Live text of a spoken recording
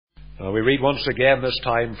We read once again, this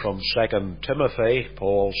time from 2 Timothy,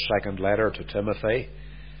 Paul's second letter to Timothy,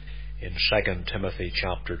 in 2 Timothy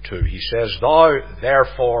chapter 2. He says, "Thou,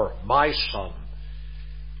 therefore, my son,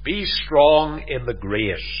 be strong in the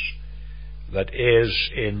grace that is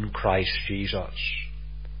in Christ Jesus.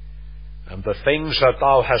 And the things that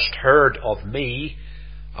thou hast heard of me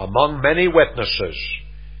among many witnesses,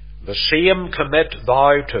 the same commit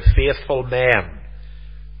thou to faithful men,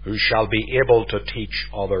 who shall be able to teach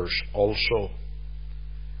others also.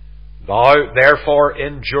 Thou therefore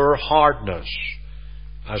endure hardness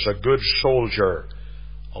as a good soldier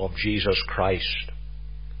of Jesus Christ.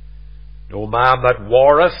 No man that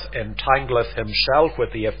warreth entangleth himself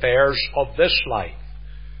with the affairs of this life,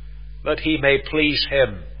 that he may please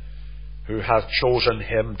him who hath chosen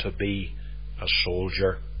him to be a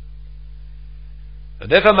soldier.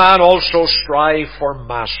 And if a man also strive for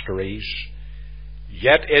masteries,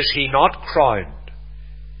 yet is he not crowned,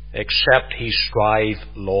 except he strive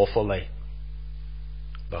lawfully.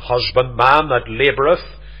 The husbandman that laboureth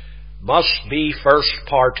must be first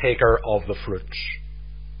partaker of the fruits.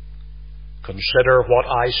 Consider what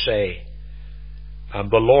I say, and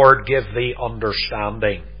the Lord give thee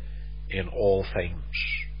understanding in all things.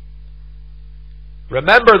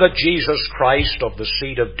 Remember that Jesus Christ of the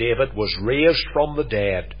seed of David was raised from the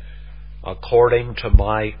dead according to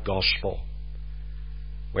my gospel,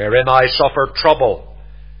 wherein I suffer trouble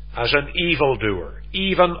as an evildoer,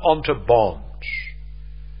 even unto bonds.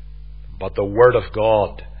 But the word of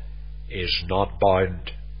God is not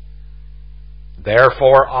bound.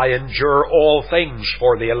 Therefore I endure all things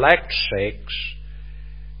for the elect's sakes,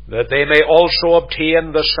 that they may also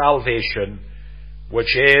obtain the salvation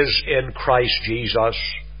which is in Christ Jesus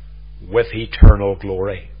with eternal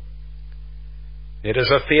glory. It is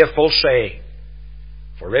a faithful saying,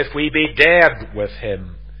 for if we be dead with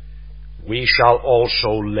him, we shall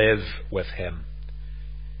also live with him.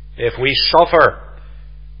 If we suffer,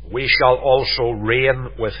 we shall also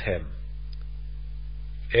reign with him.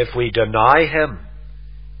 If we deny him,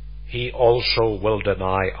 he also will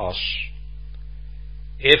deny us.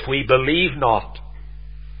 If we believe not,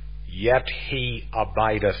 yet he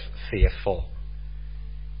abideth faithful.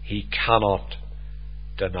 He cannot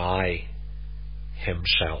deny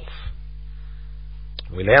himself."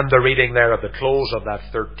 We'll end the reading there at the close of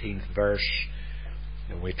that 13th verse,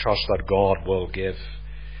 and we trust that God will give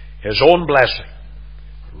his own blessing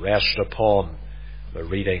rest upon the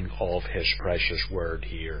reading of his precious word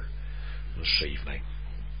here this evening.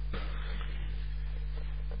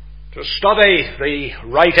 To study the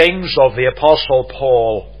writings of the Apostle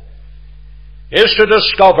Paul is to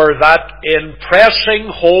discover that in pressing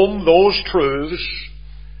home those truths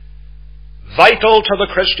vital to the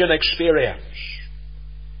Christian experience,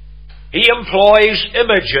 he employs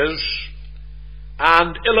images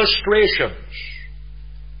and illustrations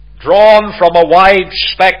drawn from a wide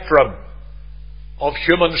spectrum of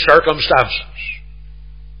human circumstances.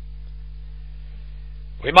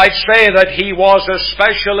 We might say that he was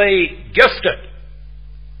especially gifted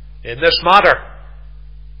in this matter.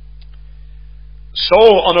 So,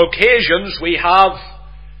 on occasions, we have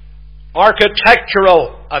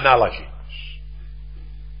architectural analogies.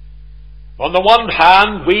 On the one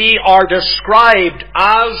hand, we are described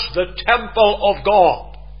as the temple of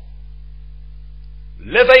God,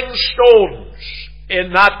 living stones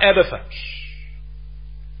in that edifice,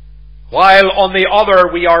 while on the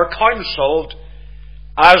other we are counselled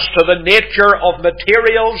as to the nature of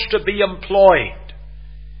materials to be employed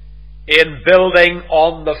in building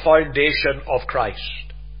on the foundation of Christ.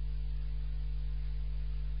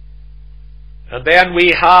 And then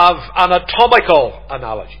we have anatomical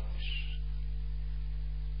analogies.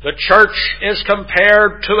 The church is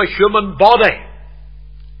compared to a human body,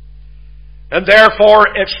 and therefore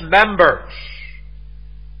its members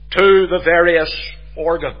to the various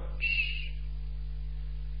organs.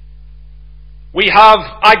 We have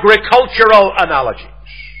agricultural analogies.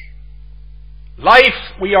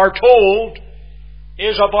 Life, we are told,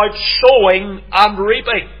 is about sowing and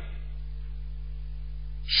reaping.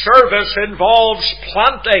 Service involves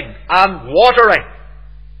planting and watering,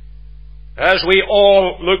 as we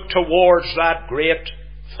all look towards that great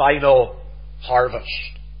final harvest.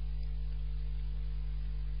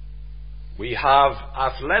 We have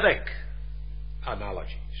athletic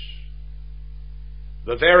analogies.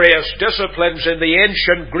 The various disciplines in the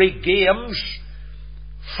ancient Greek games,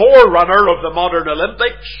 forerunner of the modern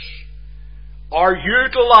Olympics, are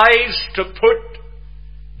utilized to put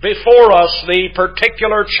before us the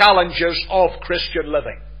particular challenges of Christian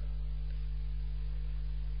living.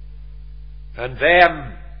 And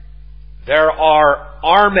then there are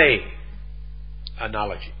army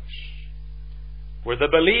analogies, where the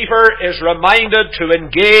believer is reminded to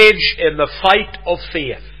engage in the fight of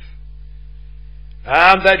faith,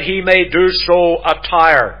 and that he may do so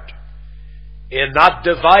attired in that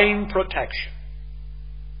divine protection,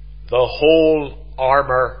 the whole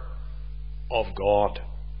armour of God.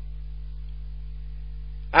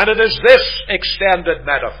 And it is this extended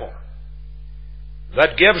metaphor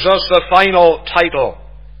that gives us the final title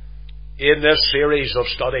in this series of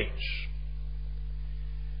studies.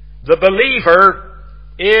 The believer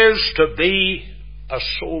is to be a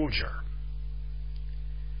soldier.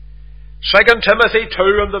 2 Timothy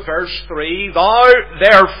 2 and the verse 3, Thou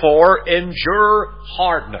therefore endure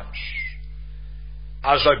hardness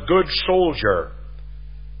as a good soldier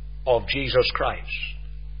of Jesus Christ.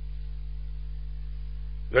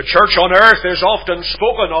 The church on earth is often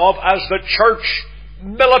spoken of as the church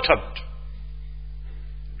militant.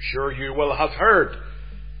 I'm sure you will have heard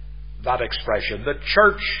that expression, the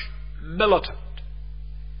church militant.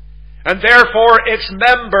 And therefore its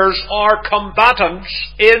members are combatants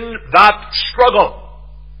in that struggle.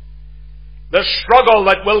 The struggle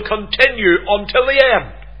that will continue until the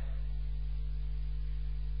end.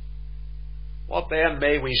 What then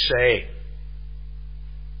may we say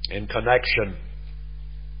in connection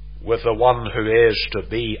with the one who is to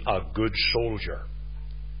be a good soldier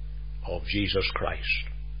of Jesus Christ?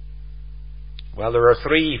 Well, there are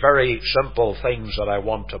three very simple things that I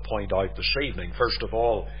want to point out this evening. First of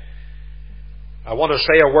all, I want to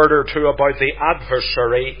say a word or two about the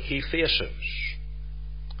adversary he faces.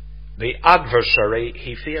 The adversary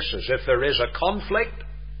he faces. If there is a conflict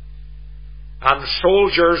and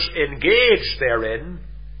soldiers engage therein,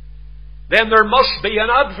 then there must be an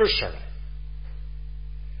adversary.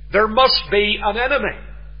 There must be an enemy.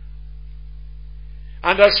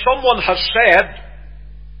 And as someone has said,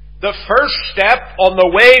 the first step on the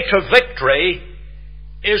way to victory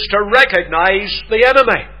is to recognize the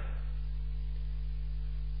enemy.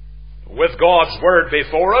 With God's Word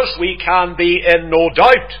before us, we can be in no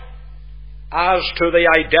doubt as to the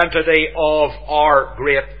identity of our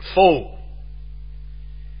great foe.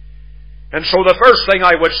 And so the first thing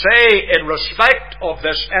I would say in respect of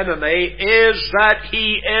this enemy is that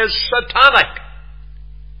he is satanic.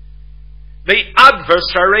 The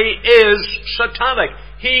adversary is satanic.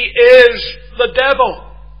 He is the devil.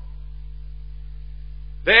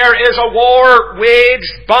 There is a war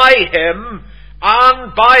waged by him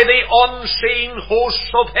and by the unseen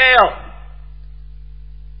hosts of hell.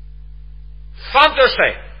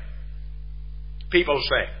 Fantasy, people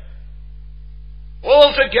say.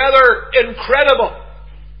 Altogether incredible.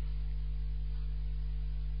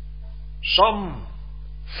 Some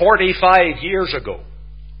 45 years ago,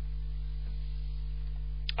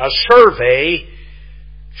 a survey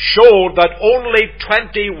showed that only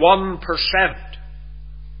 21%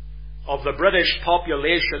 of the British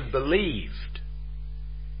population believed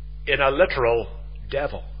in a literal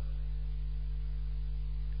devil.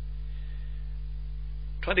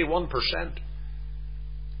 21%.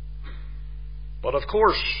 But of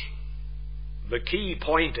course, the key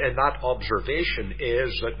point in that observation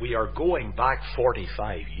is that we are going back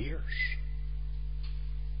 45 years.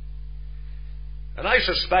 And I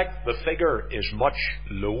suspect the figure is much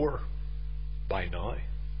lower by now.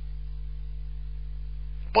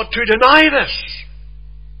 But to deny this,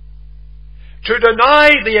 to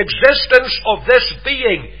deny the existence of this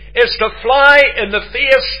being, is to fly in the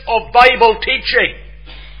face of Bible teaching.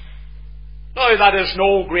 Now, that is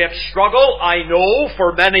no great struggle, I know,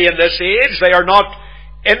 for many in this age. They are not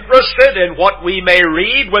interested in what we may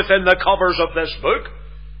read within the covers of this book.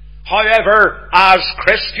 However, as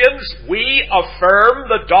Christians, we affirm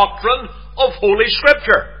the doctrine of Holy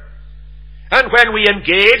Scripture. And when we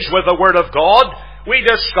engage with the Word of God, we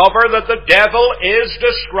discover that the devil is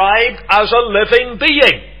described as a living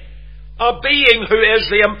being. A being who is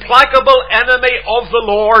the implacable enemy of the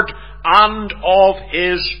Lord and of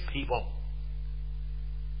His people.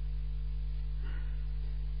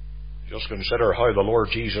 Just consider how the Lord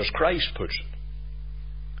Jesus Christ puts it.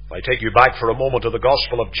 If I take you back for a moment to the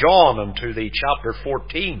Gospel of John and to the chapter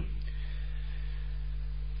 14,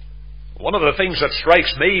 one of the things that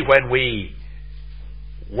strikes me when we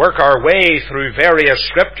work our way through various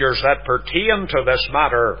scriptures that pertain to this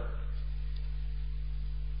matter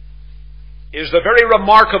is the very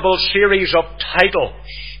remarkable series of titles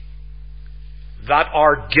that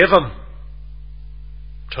are given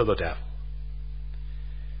to the devil.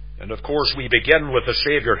 And of course we begin with the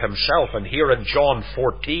Saviour Himself, and here in John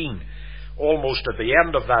 14, almost at the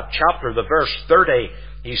end of that chapter, the verse 30,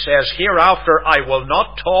 He says, Hereafter I will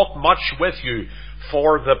not talk much with you,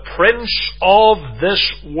 for the prince of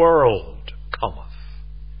this world cometh.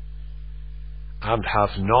 and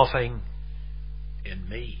hath nothing in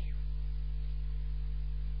me.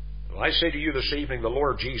 Well, I say to you this evening, the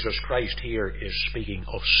Lord Jesus Christ here is speaking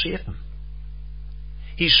of Satan.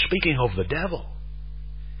 He's speaking of the devil.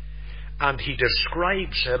 And he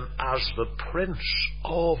describes him as the prince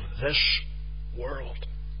of this world.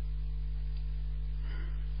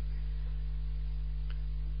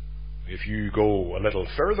 If you go a little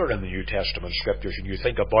further in the New Testament Scriptures and you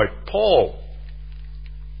think about Paul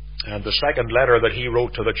and the second letter that he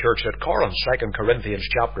wrote to the church at Corinth, 2 Corinthians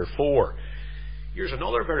chapter 4, here's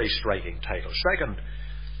another very striking title, 2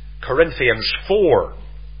 Corinthians 4.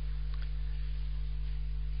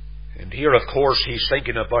 And here, of course, he's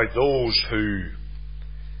thinking about those who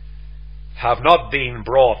have not been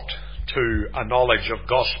brought to a knowledge of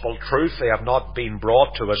gospel truth. They have not been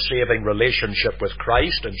brought to a saving relationship with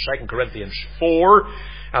Christ. In 2 Corinthians 4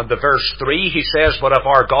 and the verse 3, he says, "But if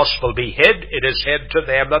our gospel be hid, it is hid to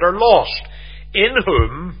them that are lost, in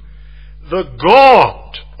whom the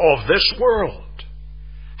God of this world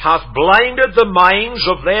hath blinded the minds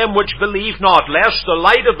of them which believe not, lest the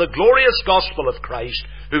light of the glorious gospel of Christ,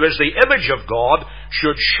 who is the image of God,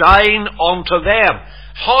 should shine unto them."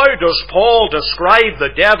 How does Paul describe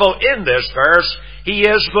the devil in this verse? He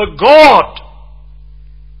is the God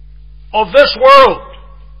of this world.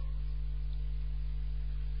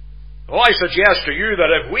 Well, I suggest to you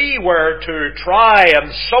that if we were to try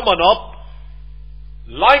and summon up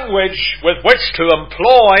language with which to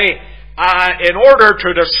employ in order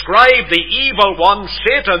to describe the evil one,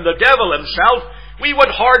 Satan, the devil himself, we would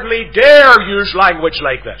hardly dare use language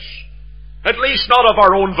like this. At least not of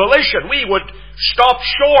our own volition. We would stop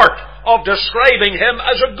short of describing him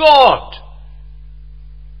as a god.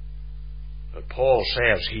 But Paul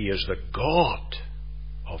says he is the God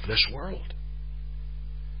of this world.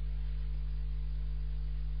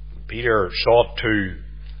 Peter sought to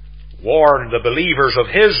warn the believers of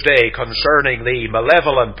his day concerning the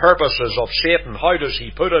malevolent purposes of Satan. How does he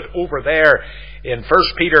put it over there in 1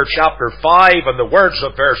 Peter chapter 5 and the words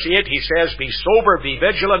of verse 8? He says, "Be sober, be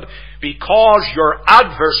vigilant, because your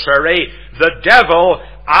adversary, the devil,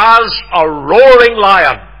 as a roaring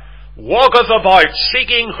lion, walketh about,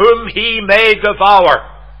 seeking whom he may devour."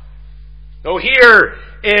 So here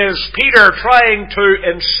is Peter trying to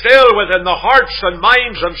instill within the hearts and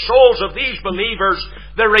minds and souls of these believers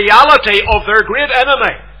the reality of their great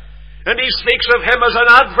enemy. And he speaks of him as an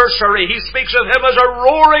adversary. He speaks of him as a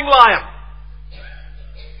roaring lion.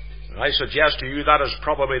 And I suggest to you that is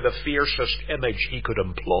probably the fiercest image he could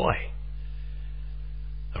employ.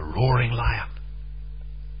 A roaring lion.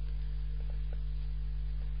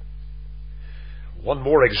 One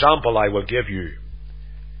more example I will give you.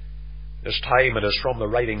 This time it is from the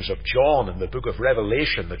writings of John in the book of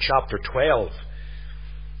Revelation, the chapter 12.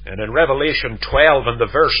 And in Revelation 12 and the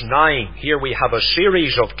verse 9, here we have a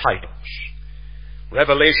series of titles.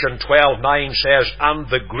 Revelation 12:9 says, "And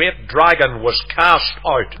the great dragon was cast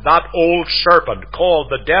out, that old serpent called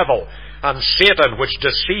the devil and Satan, which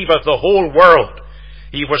deceiveth the whole world.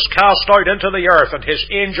 He was cast out into the earth, and his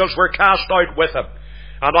angels were cast out with him.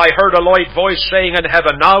 And I heard a loud voice saying in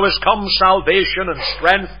heaven, Now is come salvation and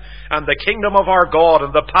strength, and the kingdom of our God,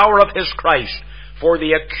 and the power of his Christ. For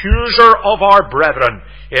the accuser of our brethren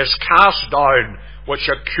is cast down, which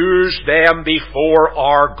accused them before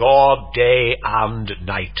our God day and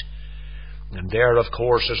night." And there, of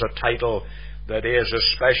course, is a title that is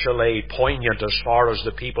especially poignant as far as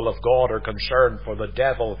the people of God are concerned, for the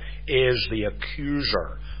devil is the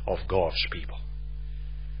accuser of God's people.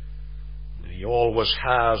 He always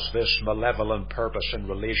has this malevolent purpose in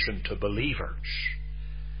relation to believers.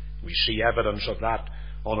 We see evidence of that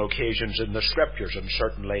on occasions in the Scriptures, and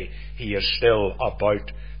certainly he is still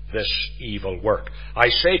about this evil work. I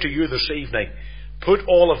say to you this evening, put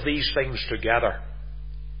all of these things together.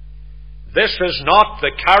 This is not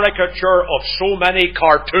the caricature of so many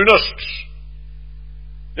cartoonists.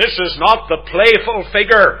 This is not the playful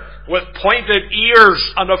figure with pointed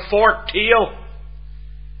ears and a forked tail.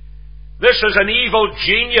 This is an evil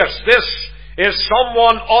genius. This is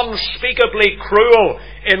someone unspeakably cruel,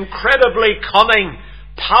 incredibly cunning,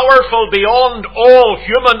 powerful beyond all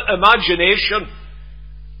human imagination.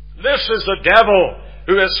 This is the devil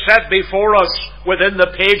who is set before us within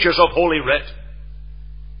the pages of Holy Writ.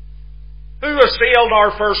 Who assailed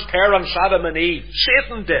our first parents, Adam and Eve?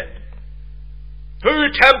 Satan did.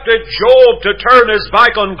 Who tempted Job to turn his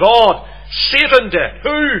back on God? Satan did.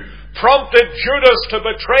 Who prompted Judas to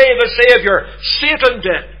betray the Savior? Satan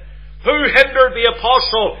did. Who hindered the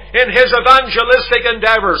apostle in his evangelistic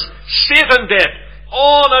endeavors? Satan did.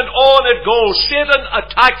 On and on it goes. Satan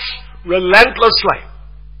attacks relentlessly.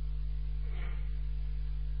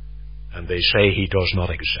 and they say he does not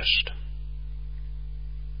exist.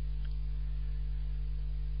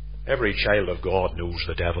 Every child of God knows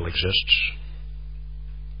the devil exists.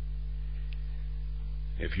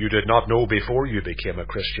 If you did not know before you became a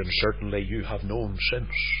Christian, certainly you have known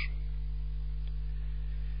since.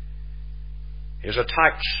 His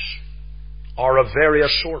attacks are of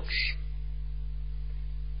various sorts.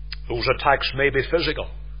 Those attacks may be physical.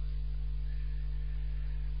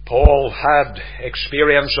 Paul had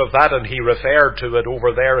experience of that, and he referred to it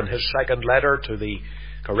over there in his second letter to the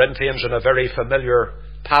Corinthians in a very familiar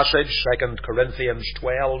passage, 2 Corinthians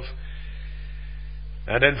 12.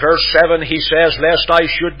 And in verse 7 he says, "Lest I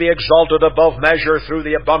should be exalted above measure through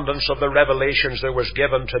the abundance of the revelations, there was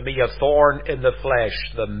given to me a thorn in the flesh,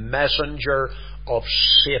 the messenger of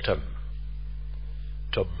Satan,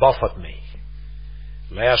 to buffet me,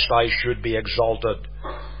 lest I should be exalted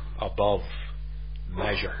above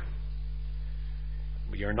measure."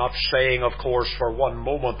 We are not saying, of course, for one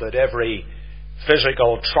moment that every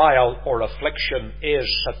physical trial or affliction is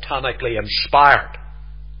satanically inspired.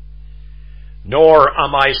 Nor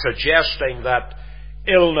am I suggesting that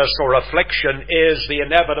illness or affliction is the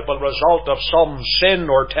inevitable result of some sin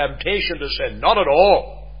or temptation to sin. Not at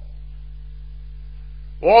all.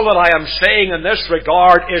 All that I am saying in this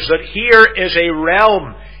regard is that here is a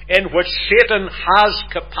realm in which Satan has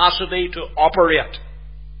capacity to operate.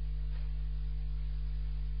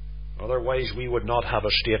 Otherwise, we would not have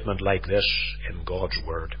a statement like this in God's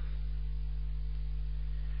Word.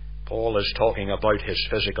 Paul is talking about his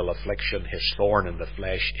physical affliction, his thorn in the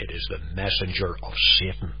flesh. It is the messenger of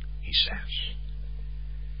Satan, he says.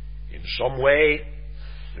 In some way,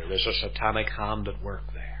 there is a satanic hand at work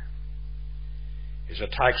there. His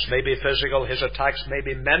attacks may be physical, his attacks may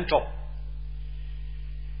be mental.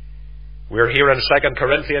 We're here in 2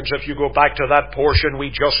 Corinthians, if you go back to that portion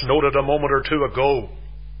we just noted a moment or two ago.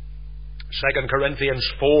 2 Corinthians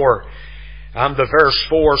 4. And the verse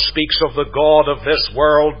 4 speaks of the God of this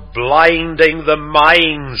world blinding the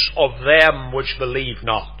minds of them which believe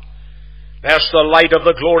not, lest the light of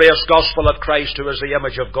the glorious gospel of Christ, who is the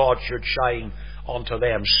image of God, should shine unto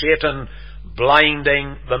them. Satan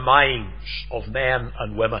blinding the minds of men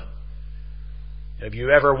and women. Have you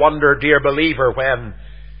ever wondered, dear believer, when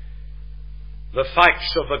the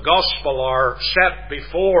facts of the gospel are set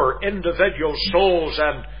before individual souls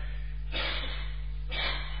and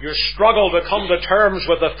you struggle to come to terms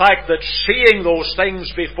with the fact that seeing those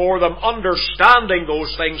things before them, understanding those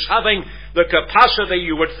things, having the capacity,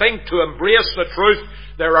 you would think, to embrace the truth,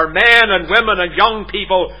 there are men and women and young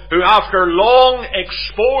people who, after long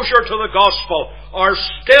exposure to the gospel, are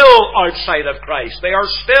still outside of Christ. They are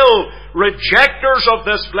still rejectors of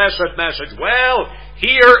this blessed message. Well,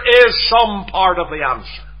 here is some part of the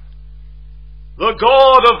answer. The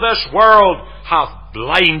God of this world hath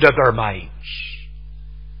blinded their minds.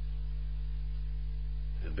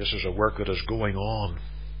 This is a work that is going on.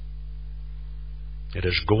 It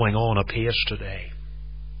is going on apace today.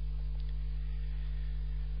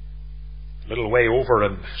 A little way over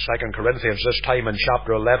in 2 Corinthians, this time in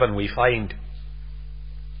chapter 11, we find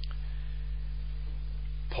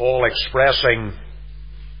Paul expressing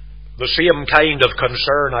the same kind of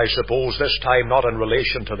concern, I suppose, this time not in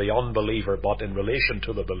relation to the unbeliever, but in relation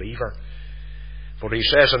to the believer. For he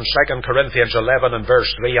says in 2 Corinthians 11 and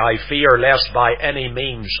verse 3, "I fear lest by any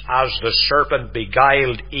means, as the serpent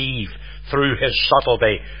beguiled Eve through his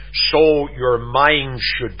subtlety, so your minds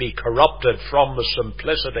should be corrupted from the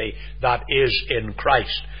simplicity that is in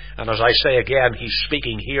Christ." And as I say again, he's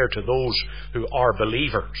speaking here to those who are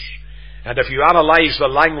believers. And if you analyze the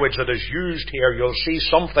language that is used here, you'll see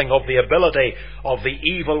something of the ability of the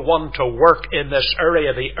evil one to work in this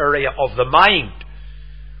area, the area of the mind.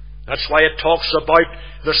 That's why it talks about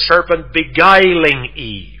the serpent beguiling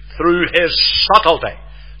Eve through his subtlety.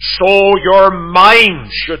 So your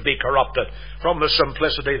mind should be corrupted from the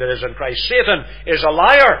simplicity that is in Christ. Satan is a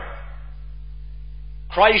liar.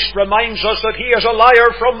 Christ reminds us that he is a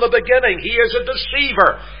liar from the beginning. He is a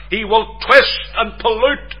deceiver. He will twist and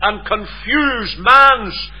pollute and confuse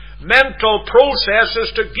man's mental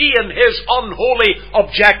processes to gain his unholy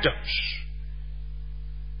objectives.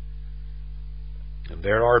 And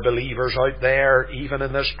there are believers out there, even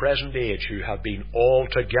in this present age, who have been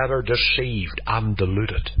altogether deceived and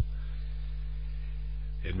deluded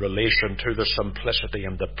in relation to the simplicity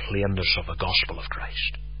and the plainness of the gospel of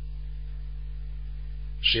Christ.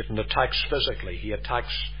 Satan attacks physically, he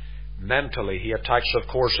attacks mentally, he attacks, of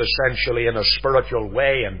course, essentially in a spiritual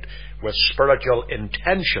way and with spiritual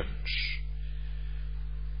intentions.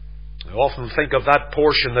 I often think of that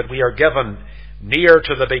portion that we are given near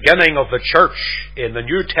to the beginning of the church in the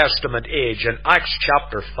New Testament age, in Acts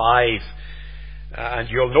chapter 5. And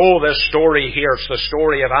you'll know this story here. It's the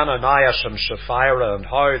story of Ananias and Sapphira and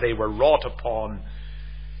how they were wrought upon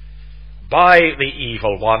by the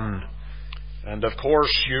evil one. And of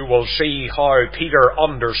course you will see how Peter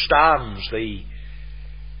understands the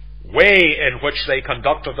way in which they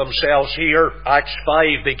conducted themselves here. Acts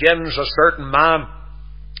 5 begins, a certain man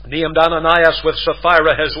named Ananias with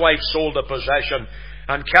Sapphira his wife sold a possession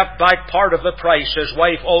and kept back part of the price, his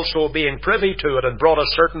wife also being privy to it, and brought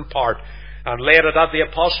a certain part and laid it at the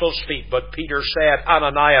apostles' feet. But Peter said,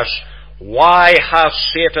 Ananias, why hath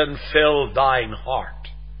Satan filled thine heart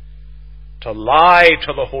to lie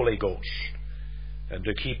to the Holy Ghost and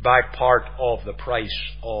to keep back part of the price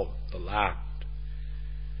of the land?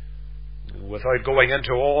 Without going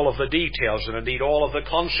into all of the details and indeed all of the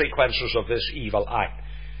consequences of this evil act,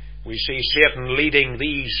 we see Satan leading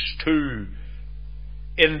these two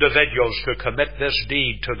individuals to commit this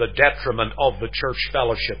deed to the detriment of the church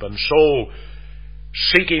fellowship, and so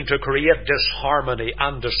seeking to create disharmony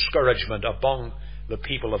and discouragement among the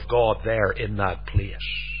people of God there in that place.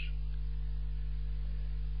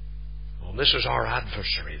 Well, this is our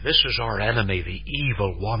adversary. This is our enemy, the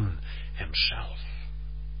evil one himself.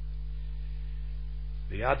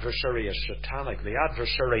 The adversary is satanic. The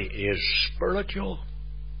adversary is spiritual.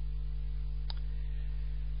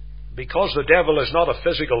 Because the devil is not a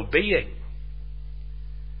physical being,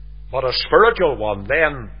 but a spiritual one,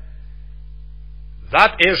 then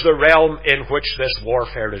that is the realm in which this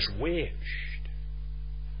warfare is waged.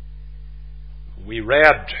 We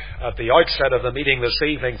read at the outset of the meeting this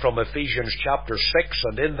evening from Ephesians chapter 6,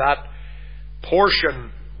 and in that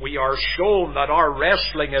portion we are shown that our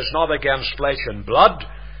wrestling is not against flesh and blood,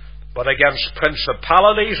 but against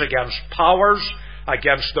principalities, against powers,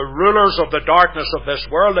 against the rulers of the darkness of this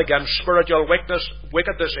world, against spiritual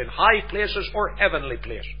wickedness in high places or heavenly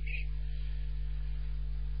places.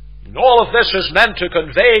 And all of this is meant to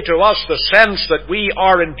convey to us the sense that we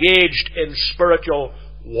are engaged in spiritual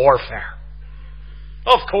warfare.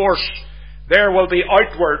 Of course, there will be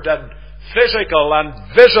outward and physical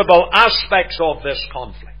and visible aspects of this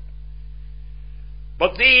conflict.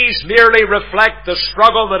 But these merely reflect the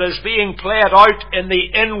struggle that is being played out in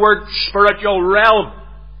the inward spiritual realm.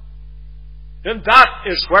 And that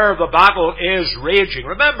is where the battle is raging.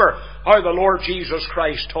 Remember how the Lord Jesus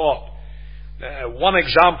Christ taught. One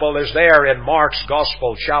example is there in Mark's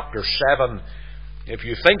Gospel, chapter 7. If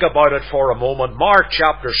you think about it for a moment, Mark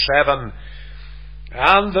chapter 7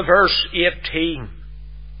 and the verse 18.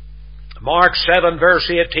 Mark 7 verse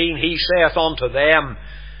 18, he saith unto them,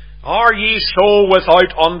 Are ye so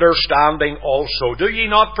without understanding also? Do ye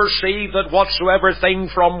not perceive that whatsoever thing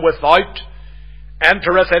from without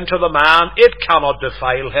entereth into the man, it cannot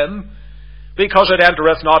defile him, because it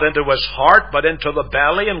entereth not into his heart, but into the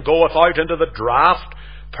belly, and goeth out into the draught,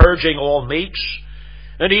 purging all meats?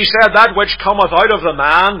 And he said, That which cometh out of the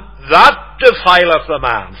man, that defileth the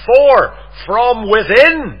man. For from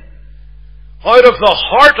within, out of the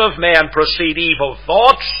heart of man proceed evil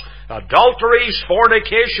thoughts, adulteries,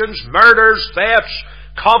 fornications, murders, thefts,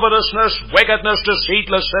 covetousness, wickedness, deceit,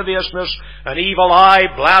 lasciviousness, an evil eye,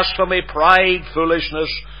 blasphemy, pride, foolishness.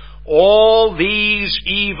 All these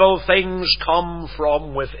evil things come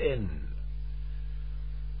from within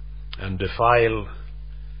and defile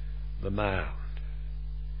the man.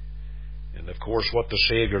 And of course what the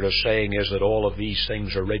Saviour is saying is that all of these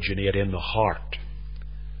things originate in the heart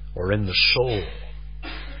or in the soul.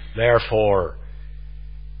 Therefore,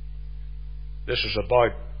 this is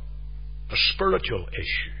about a spiritual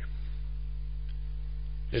issue.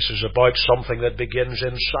 This is about something that begins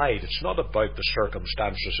inside. It's not about the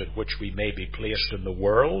circumstances in which we may be placed in the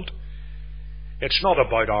world. It's not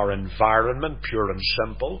about our environment, pure and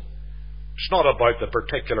simple. It's not about the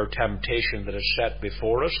particular temptation that is set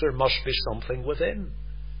before us. There must be something within.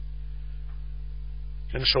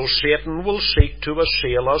 And so Satan will seek to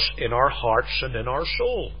assail us in our hearts and in our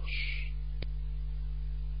souls,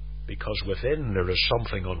 because within there is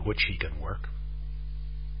something on which he can work.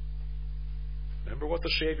 Remember what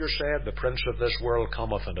the Saviour said, The prince of this world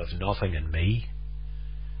cometh and hath nothing in me.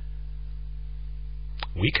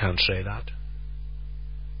 We can't say that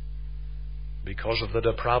because of the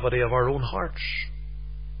depravity of our own hearts,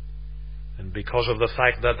 and because of the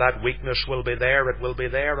fact that that weakness will be there. It will be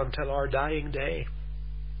there until our dying day.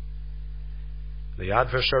 The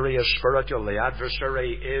adversary is spiritual. The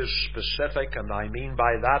adversary is specific, and I mean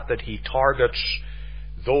by that he targets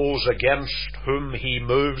those against whom he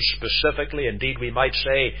moves specifically. Indeed, we might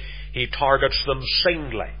say he targets them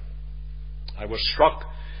singly. I was struck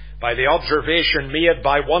by the observation made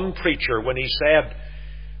by one preacher when he said,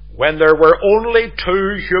 when there were only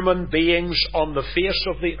 2 human beings on the face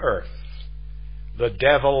of the earth, the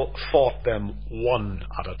devil fought them one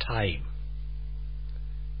at a time.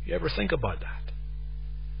 You ever think about that?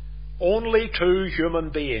 Only 2 human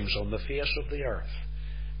beings on the face of the earth,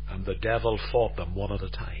 and the devil fought them one at a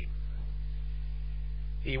time.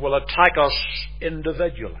 He will attack us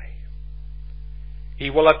individually. He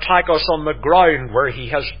will attack us on the ground where he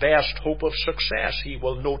has best hope of success. He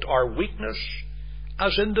will note our weakness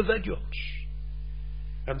as individuals.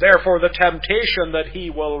 And therefore the temptation that he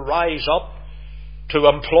will rise up to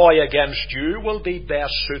employ against you will be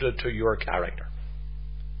best suited to your character,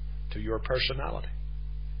 to your personality.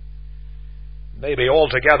 Maybe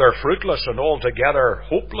altogether fruitless and altogether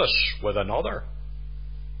hopeless with another,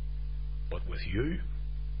 but with you,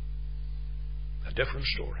 a different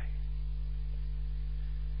story.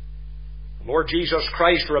 Lord Jesus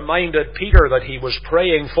Christ reminded Peter that he was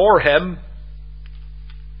praying for him,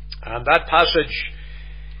 and that passage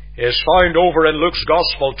is found over in Luke's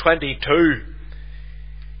Gospel 22.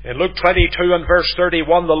 In Luke 22 and verse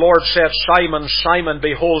 31, the Lord said, Simon, Simon,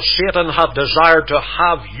 behold, Satan hath desired to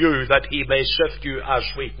have you, that he may sift you as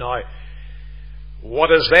wheat. Now,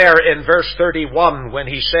 what is there in verse 31 when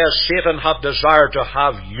he says, Satan hath desired to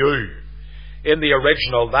have you? In the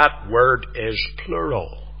original, that word is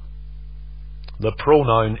plural. The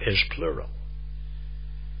pronoun is plural.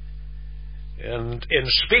 And in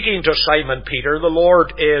speaking to Simon Peter, the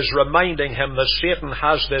Lord is reminding him that Satan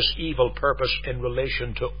has this evil purpose in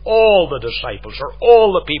relation to all the disciples, or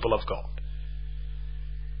all the people of God.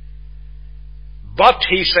 But,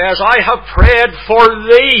 he says, I have prayed for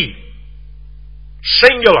thee,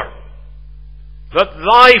 singular, that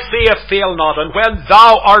thy faith fail not, and when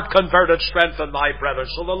thou art converted, strengthen thy brethren.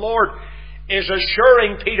 So the Lord is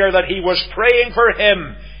assuring Peter that he was praying for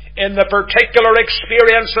him in the particular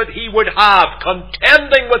experience that he would have,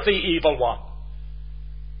 contending with the evil one.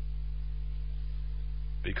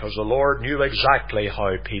 Because the Lord knew exactly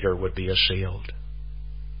how Peter would be assailed.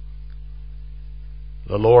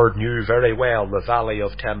 The Lord knew very well the valley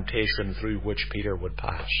of temptation through which Peter would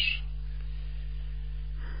pass.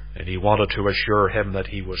 And he wanted to assure him that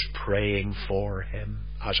he was praying for him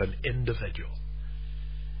as an individual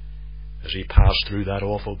as he passed through that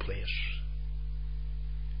awful place.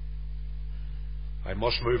 I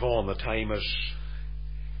must move on. The time is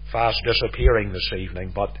fast disappearing this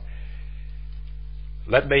evening, but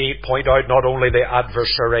let me point out not only the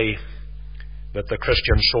adversary that the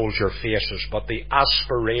Christian soldier faces, but the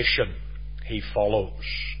aspiration he follows.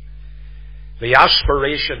 The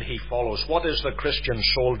aspiration he follows. What is the Christian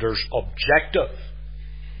soldier's objective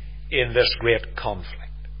in this great conflict?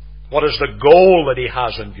 What is the goal that he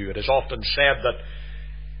has in view? It is often said that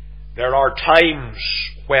there are times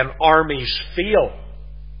when armies fail,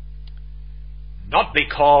 not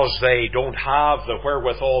because they don't have the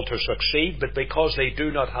wherewithal to succeed, but because they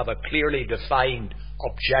do not have a clearly defined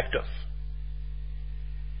objective.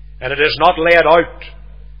 And it is not laid out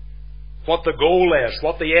what the goal is,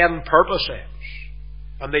 what the end purpose is.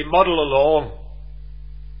 And they muddle along.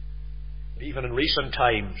 Even in recent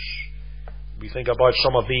times, we think about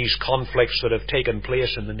some of these conflicts that have taken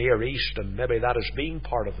place in the Near East, and maybe that has been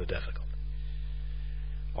part of the difficulty.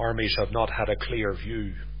 Armies have not had a clear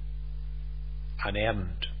view, an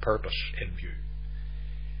end purpose in view.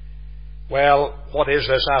 Well, what is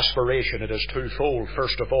this aspiration? It is twofold.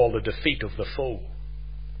 First of all, the defeat of the foe.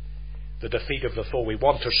 The defeat of the foe. We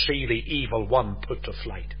want to see the evil one put to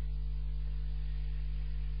flight.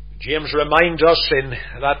 James reminds us in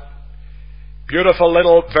that beautiful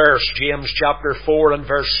little verse, James chapter 4 and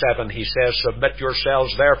verse 7, he says, Submit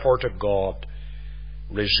yourselves therefore to God,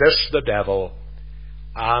 resist the devil,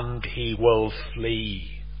 and he will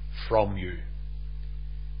flee from you.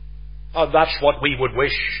 And that's what we would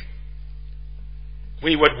wish.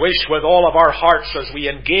 We would wish with all of our hearts as we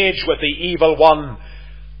engage with the evil one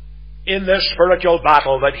in this spiritual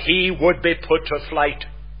battle that he would be put to flight,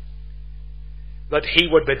 that he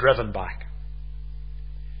would be driven back.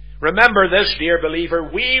 Remember this, dear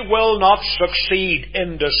believer, we will not succeed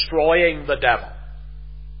in destroying the devil.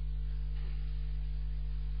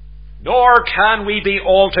 Nor can we be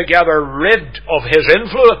altogether rid of his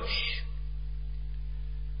influence.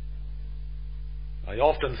 I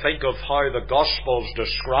often think of how the Gospels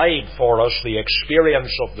describe for us the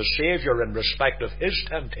experience of the Saviour in respect of his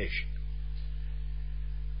temptation.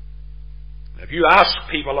 If you ask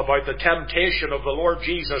people about the temptation of the Lord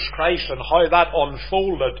Jesus Christ and how that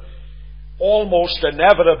unfolded, almost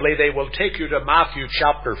inevitably they will take you to Matthew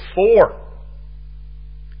chapter 4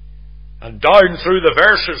 and down through the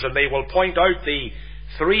verses, and they will point out the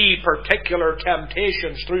 3 particular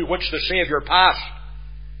temptations through which the Saviour passed.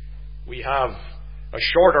 We have a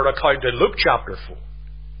shorter account in Luke chapter 4.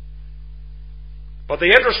 But the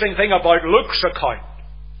interesting thing about Luke's account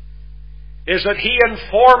is that he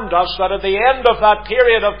informed us that at the end of that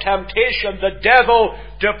period of temptation, the devil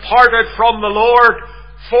departed from the Lord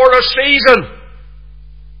for a season.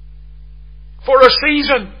 For a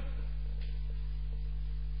season.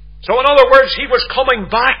 So in other words, he was coming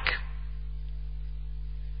back.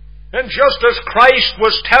 And just as Christ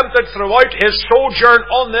was tempted throughout his sojourn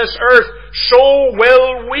on this earth, so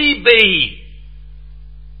will we be.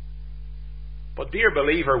 But dear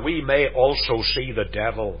believer, we may also see the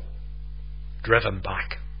devil driven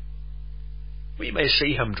back. We may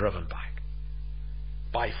see him driven back.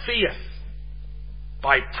 By faith,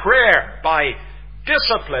 by prayer, by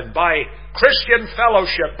discipline, by Christian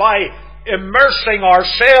fellowship, by immersing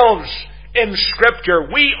ourselves in Scripture,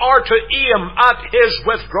 we are to aim at his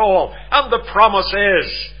withdrawal. And the promise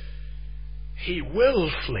is, he will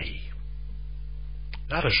flee.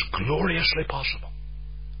 That is gloriously possible.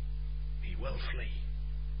 He will flee.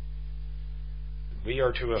 We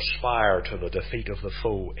are to aspire to the defeat of the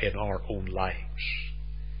foe in our own lives.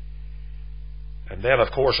 And then,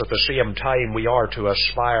 of course, at the same time, we are to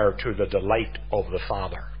aspire to the delight of the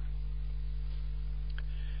Father.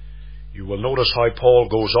 You will notice how Paul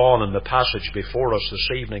goes on in the passage before us this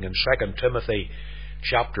evening in 2 Timothy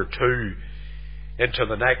chapter 2. Into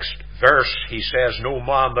the next verse he says, "No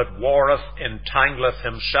man that warreth entangleth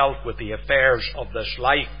himself with the affairs of this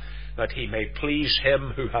life, that he may please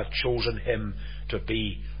him who hath chosen him to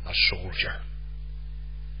be a soldier."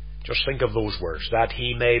 Just think of those words, that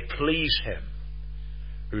he may please him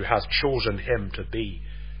who hath chosen him to be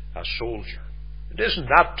a soldier. And isn't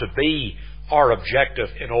that to be our objective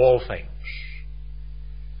in all things?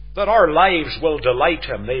 That our lives will delight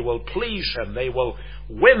him, they will please him, they will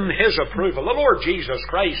win his approval. The Lord Jesus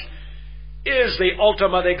Christ is the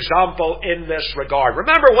ultimate example in this regard.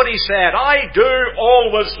 Remember what he said, "I do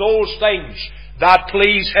always those things that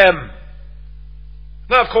please him."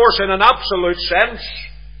 Now, of course, in an absolute sense,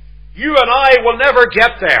 you and I will never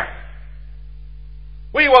get there.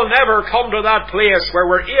 We will never come to that place where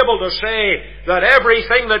we're able to say that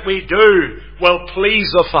everything that we do will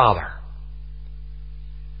please the Father.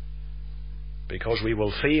 Because we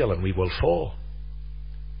will fail and we will fall.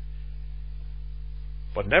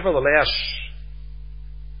 But nevertheless,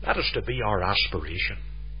 that is to be our aspiration.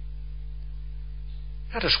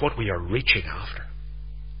 That is what we are reaching after.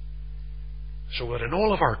 So that in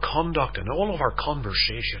all of our conduct, in all of our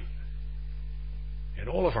conversation, in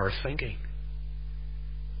all of our thinking,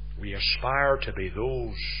 we aspire to be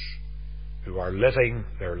those who are living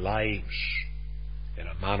their lives in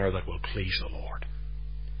a manner that will please the Lord.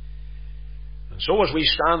 And so as we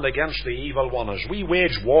stand against the evil one, as we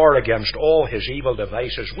wage war against all his evil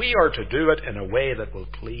devices, we are to do it in a way that will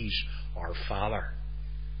please our Father,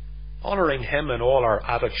 honouring him in all our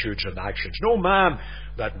attitudes and actions. No man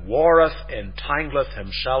that warreth entangleth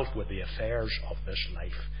himself with the affairs of this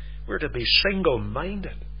life. We're to be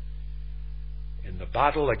single-minded in the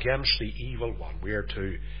battle against the evil one. We're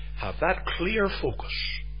to have that clear focus.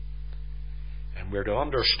 And we're to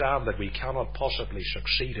understand that we cannot possibly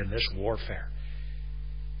succeed in this warfare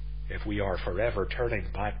if we are forever turning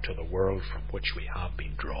back to the world from which we have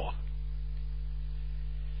been drawn.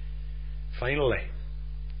 Finally,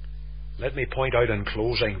 let me point out in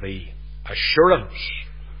closing the assurance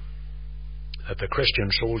that the Christian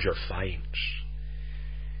soldier finds.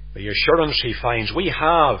 The assurance he finds. We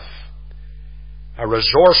have a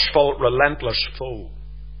resourceful, relentless foe.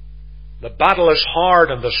 The battle is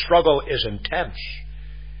hard and the struggle is intense.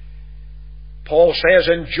 Paul says,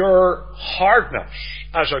 "Endure hardness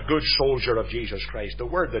as a good soldier of Jesus Christ." The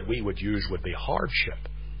word that we would use would be hardship.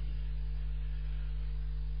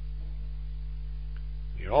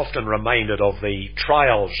 You're often reminded of the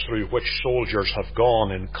trials through which soldiers have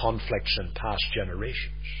gone in conflicts in past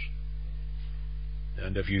generations.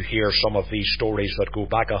 And if you hear some of these stories that go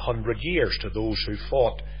back 100 years to those who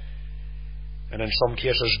fought and in some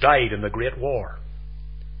cases died in the Great War,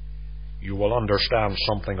 you will understand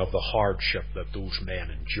something of the hardship that those men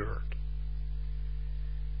endured.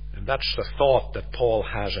 And that's the thought that Paul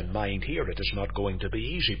has in mind here. It is not going to be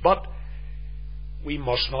easy, but we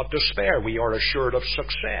must not despair. We are assured of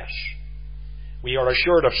success. We are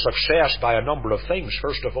assured of success by a number of things.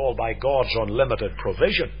 First of all, by God's unlimited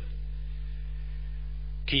provision.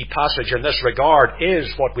 Key passage in this regard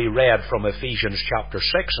is what we read from Ephesians chapter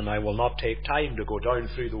 6, and I will not take time to go down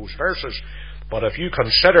through those verses. But if you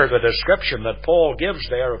consider the description that Paul gives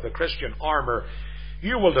there of the Christian armour,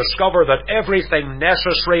 you will discover that everything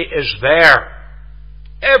necessary is there.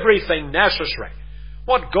 Everything necessary.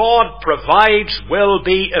 What God provides will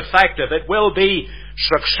be effective. It will be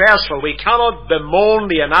successful. We cannot bemoan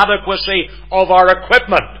the inadequacy of our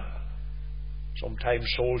equipment.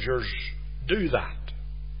 Sometimes soldiers do that.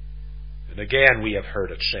 And again, we have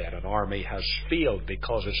heard it said, an army has failed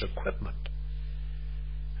because its equipment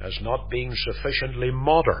has not been sufficiently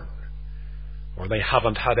modern, or they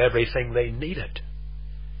haven't had everything they needed.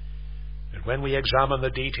 And when we examine the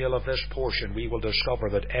detail of this portion, we will discover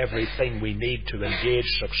that everything we need to engage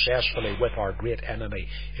successfully with our great enemy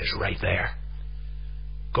is right there.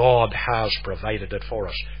 God has provided it for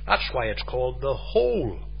us. That's why it's called the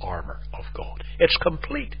whole armour of God. It's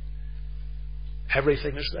complete.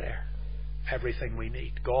 Everything is there. Everything we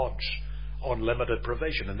need. God's unlimited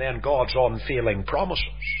provision. And then God's unfailing promises.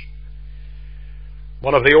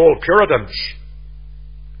 One of the old Puritans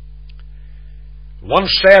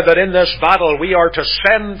once said that in this battle we are to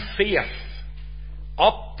send faith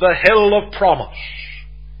up the hill of promise,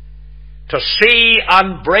 to see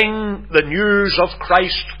and bring the news of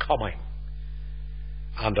Christ coming,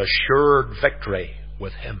 and assured victory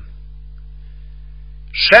with Him.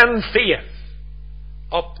 Send faith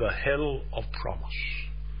up the hill of promise.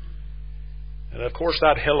 And of course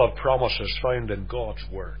that hill of promise is found in God's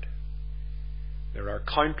Word. There are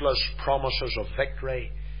countless promises of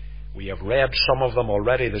victory. We have read some of them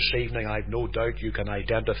already this evening. I've no doubt you can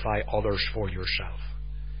identify others for yourself.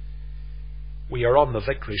 We are on the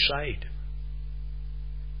victory side.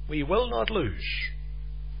 We will not lose.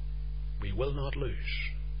 We will not lose.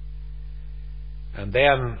 And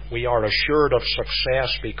then we are assured of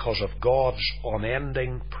success because of God's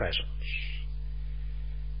unending presence.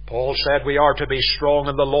 Paul said we are to be strong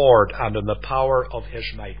in the Lord and in the power of His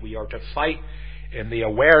might. We are to fight in the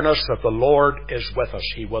awareness that the Lord is with us.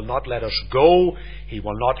 He will not let us go. He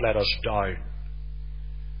will not let us down.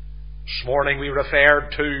 This morning we referred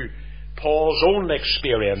to Paul's own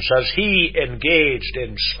experience as he engaged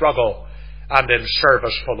in struggle and in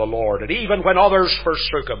service for the Lord. And even when others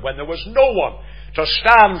forsook him, when there was no one to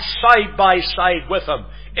stand side by side with him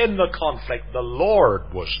in the conflict, the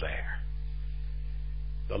Lord was there.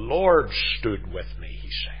 The Lord stood with me, he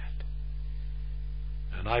said,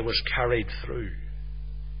 and I was carried through.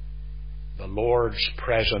 The Lord's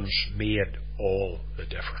presence made all the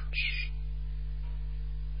difference.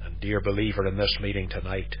 And dear believer, in this meeting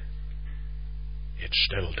tonight, it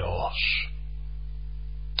still does.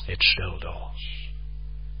 It still does.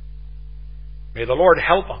 May the Lord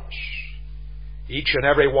help us, each and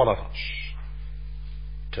every one of us,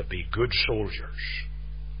 to be good soldiers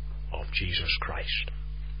of Jesus Christ.